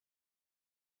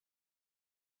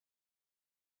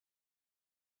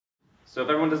So if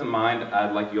everyone doesn't mind,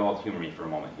 I'd like you all to humor me for a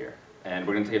moment here. And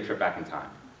we're going to take a trip back in time.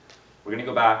 We're going to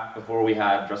go back before we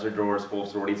had dresser drawers full of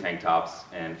sorority tank tops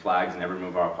and flags in every room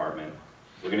of our apartment.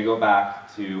 We're going to go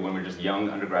back to when we were just young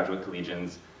undergraduate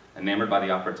collegians, enamored by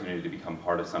the opportunity to become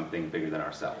part of something bigger than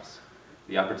ourselves.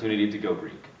 The opportunity to go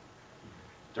Greek.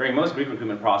 During most Greek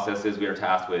recruitment processes, we are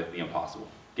tasked with the impossible.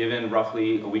 Given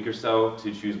roughly a week or so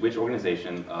to choose which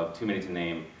organization of too many to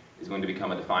name is going to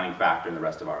become a defining factor in the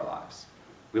rest of our lives.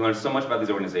 We learn so much about these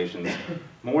organizations,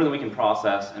 more than we can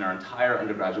process in our entire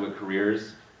undergraduate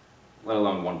careers, let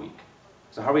alone 1 week.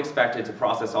 So how are we expected to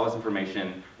process all this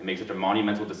information and make such a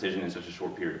monumental decision in such a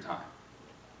short period of time?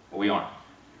 Well, we aren't.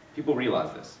 People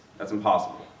realize this. That's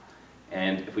impossible.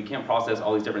 And if we can't process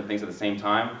all these different things at the same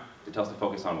time, they tell us to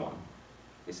focus on one.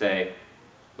 They say,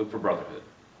 look for Brotherhood.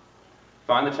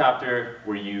 Find the chapter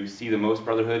where you see the most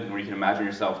Brotherhood and where you can imagine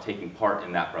yourself taking part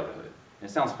in that Brotherhood. And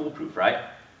it sounds foolproof, right?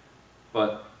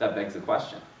 But that begs the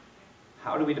question,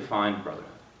 how do we define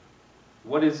Brotherhood?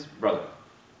 What is Brotherhood?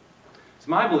 It's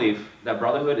my belief that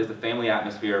Brotherhood is the family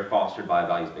atmosphere fostered by a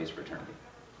values-based fraternity.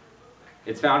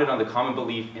 It's founded on the common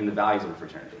belief in the values of a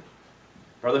fraternity.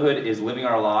 Brotherhood is living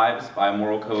our lives by a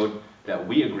moral code that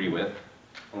we agree with,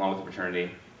 along with the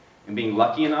fraternity, and being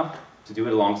lucky enough to do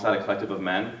it alongside a collective of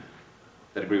men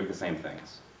that agree with the same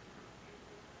things.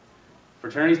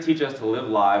 Fraternities teach us to live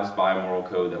lives by a moral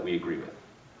code that we agree with,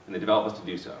 and they develop us to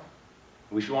do so.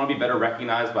 We should want to be better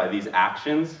recognized by these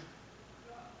actions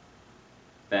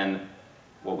than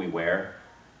what we wear,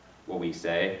 what we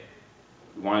say.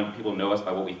 We want people to know us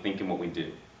by what we think and what we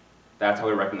do. That's how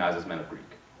we recognize as men of Greek.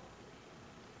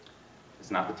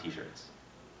 It's not the t-shirts.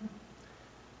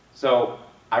 So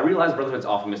I realize Brotherhood's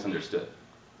often misunderstood.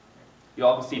 You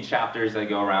often see chapters that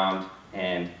go around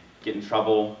and get in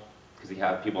trouble because you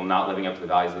have people not living up to the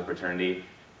values of the fraternity,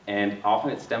 and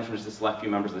often it stems from just a select few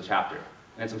members of the chapter.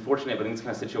 And it's unfortunate, but in these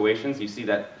kind of situations, you see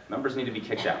that members need to be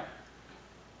kicked out.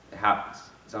 It happens.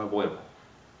 It's unavoidable.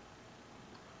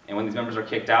 And when these members are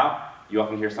kicked out, you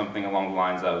often hear something along the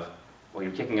lines of, well,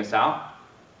 you're kicking us out?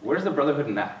 Where's the Brotherhood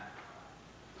in that?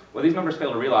 What these members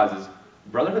fail to realize is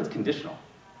Brotherhood's conditional.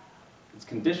 It's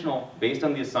conditional based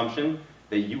on the assumption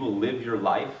that you will live your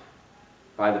life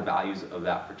by the values of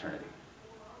that fraternity.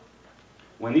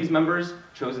 When these members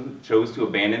chose to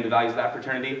abandon the values of that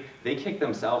fraternity, they kick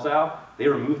themselves out, they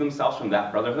remove themselves from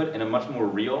that Brotherhood in a much more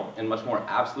real and much more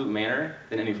absolute manner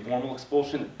than any formal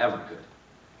expulsion ever could.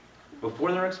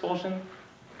 Before their expulsion,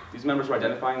 these members were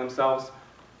identifying themselves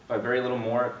by very little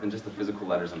more than just the physical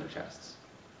letters on their chests.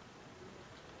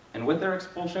 And with their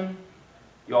expulsion,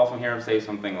 you often hear them say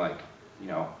something like, you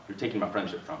know, you're taking my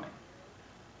friendship from me.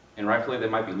 And rightfully, they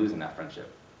might be losing that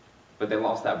friendship. But they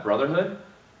lost that Brotherhood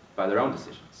by their own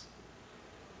decisions.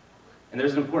 And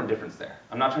there's an important difference there.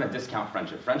 I'm not trying to discount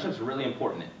friendship. Friendship's really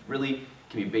important. It really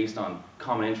can be based on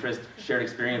common interest, shared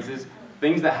experiences,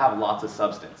 things that have lots of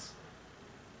substance.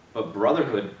 But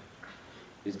Brotherhood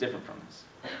is different from this.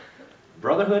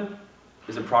 Brotherhood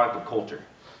is a product of culture.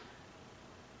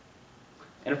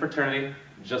 In a fraternity,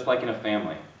 just like in a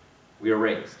family, we are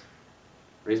raised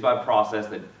by a process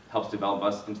that helps develop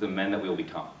us into the men that we will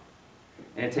become.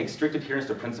 And it takes strict adherence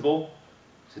to principle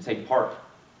to take part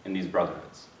in these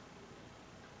brotherhoods.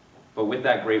 But with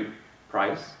that great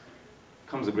price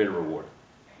comes a greater reward.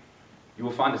 You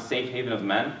will find a safe haven of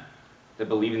men that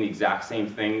believe in the exact same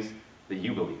things that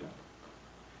you believe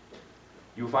in.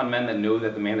 You will find men that know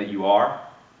that the man that you are,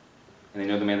 and they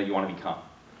know the man that you want to become.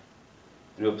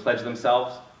 And who have pledged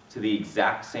themselves to the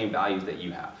exact same values that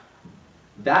you have.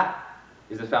 That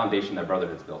is the foundation that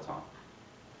Brotherhood's built on.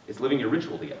 It's living your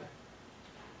ritual together.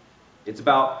 It's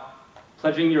about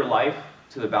pledging your life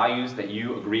to the values that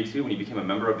you agreed to when you became a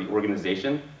member of the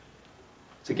organization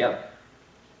together.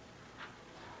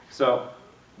 So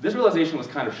this realization was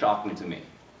kind of shocking to me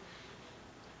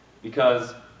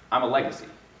because I'm a legacy.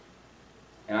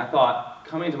 And I thought,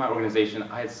 coming into my organization,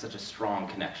 I had such a strong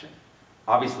connection.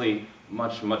 Obviously,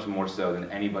 much, much more so than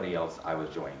anybody else I was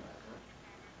joining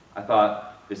with. I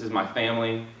thought, this is my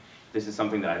family, this is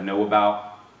something that I know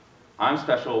about. I'm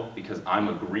special because I'm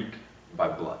a Greek by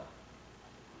blood.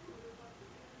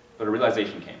 But a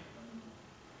realization came.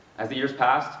 As the years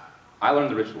passed, I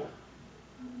learned the ritual.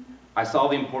 I saw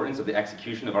the importance of the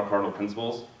execution of our cardinal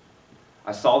principles.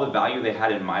 I saw the value they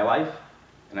had in my life,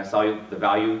 and I saw the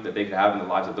value that they could have in the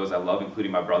lives of those I love,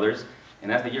 including my brothers.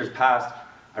 And as the years passed,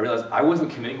 I realized I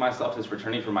wasn't committing myself to this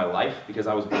fraternity for my life because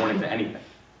I was born into anything,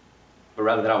 but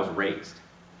rather that I was raised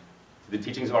to the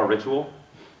teachings of our ritual,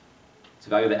 to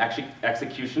value the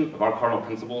execution of our cardinal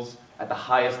principles at the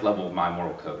highest level of my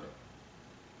moral code.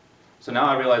 So now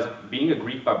I realize being a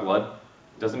Greek by blood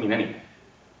doesn't mean anything.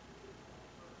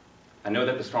 I know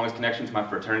that the strongest connection to my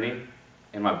fraternity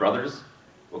and my brothers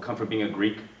will come from being a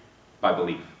Greek by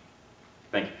belief.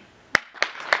 Thank you.